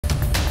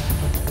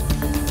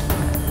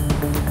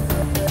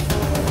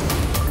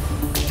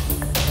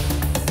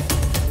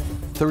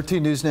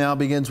13 News Now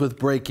begins with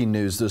breaking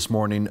news this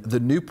morning. The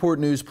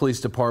Newport-News Police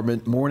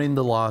Department mourning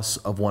the loss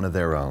of one of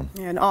their own.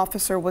 An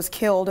officer was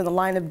killed in the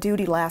line of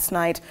duty last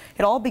night.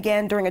 It all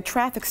began during a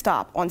traffic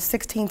stop on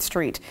 16th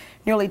Street.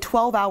 Nearly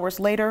 12 hours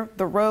later,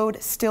 the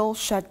road still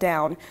shut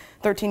down.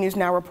 13 News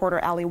Now reporter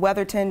Allie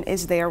Weatherton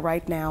is there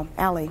right now.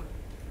 Allie.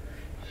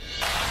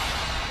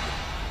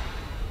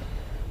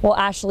 Well,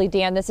 Ashley,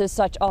 Dan, this is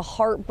such a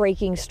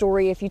heartbreaking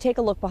story. If you take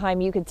a look behind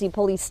me, you can see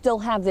police still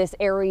have this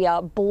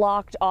area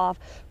blocked off.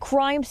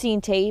 Crime scene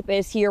tape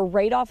is here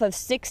right off of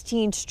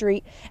 16th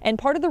Street, and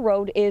part of the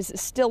road is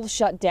still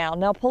shut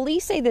down. Now,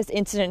 police say this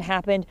incident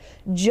happened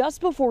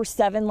just before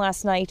 7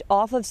 last night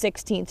off of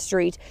 16th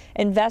Street.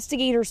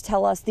 Investigators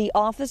tell us the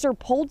officer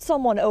pulled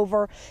someone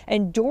over,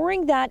 and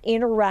during that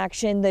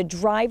interaction, the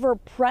driver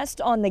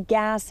pressed on the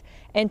gas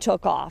and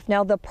took off.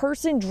 Now, the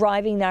person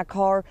driving that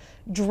car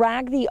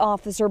dragged the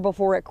officer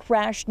before it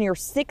crashed near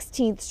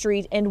 16th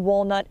Street and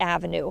Walnut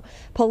Avenue.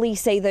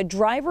 Police say the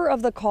driver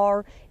of the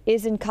car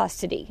is in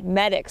custody.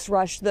 Medics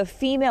rushed the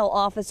female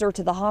officer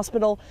to the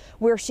hospital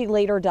where she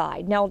later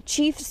died. Now,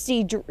 Chief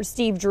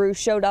Steve Drew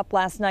showed up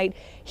last night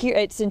here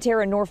at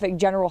Centera Norfolk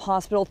General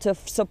Hospital to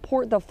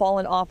support the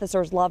fallen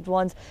officer's loved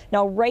ones.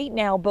 Now, right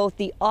now, both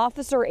the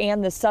officer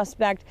and the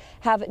suspect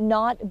have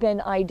not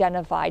been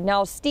identified.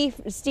 Now,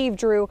 Steve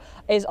Drew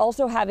is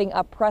also having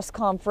a press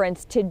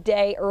conference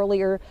today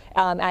earlier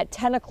at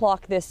 10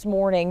 o'clock this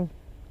morning.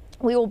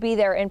 We will be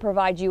there and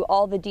provide you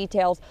all the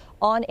details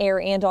on air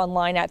and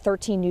online at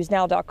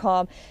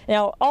 13newsnow.com.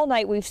 Now, all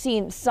night we've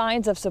seen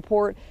signs of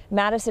support.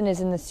 Madison is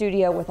in the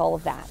studio with all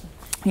of that.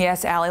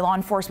 Yes, Allie, law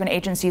enforcement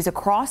agencies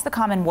across the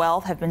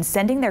Commonwealth have been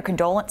sending their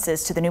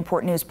condolences to the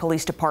Newport News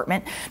Police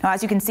Department. Now,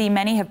 as you can see,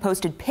 many have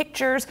posted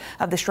pictures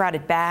of the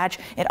shrouded badge.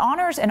 It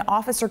honors an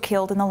officer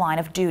killed in the line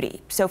of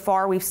duty. So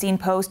far, we've seen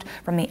posts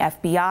from the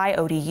FBI,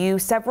 ODU,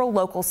 several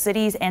local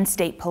cities and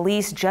state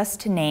police, just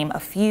to name a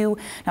few.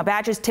 Now,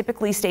 badges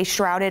typically stay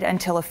shrouded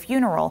until a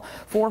funeral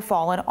for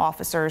fallen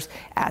officers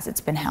as it's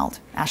been held.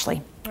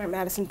 Ashley. All right,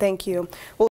 Madison, thank you.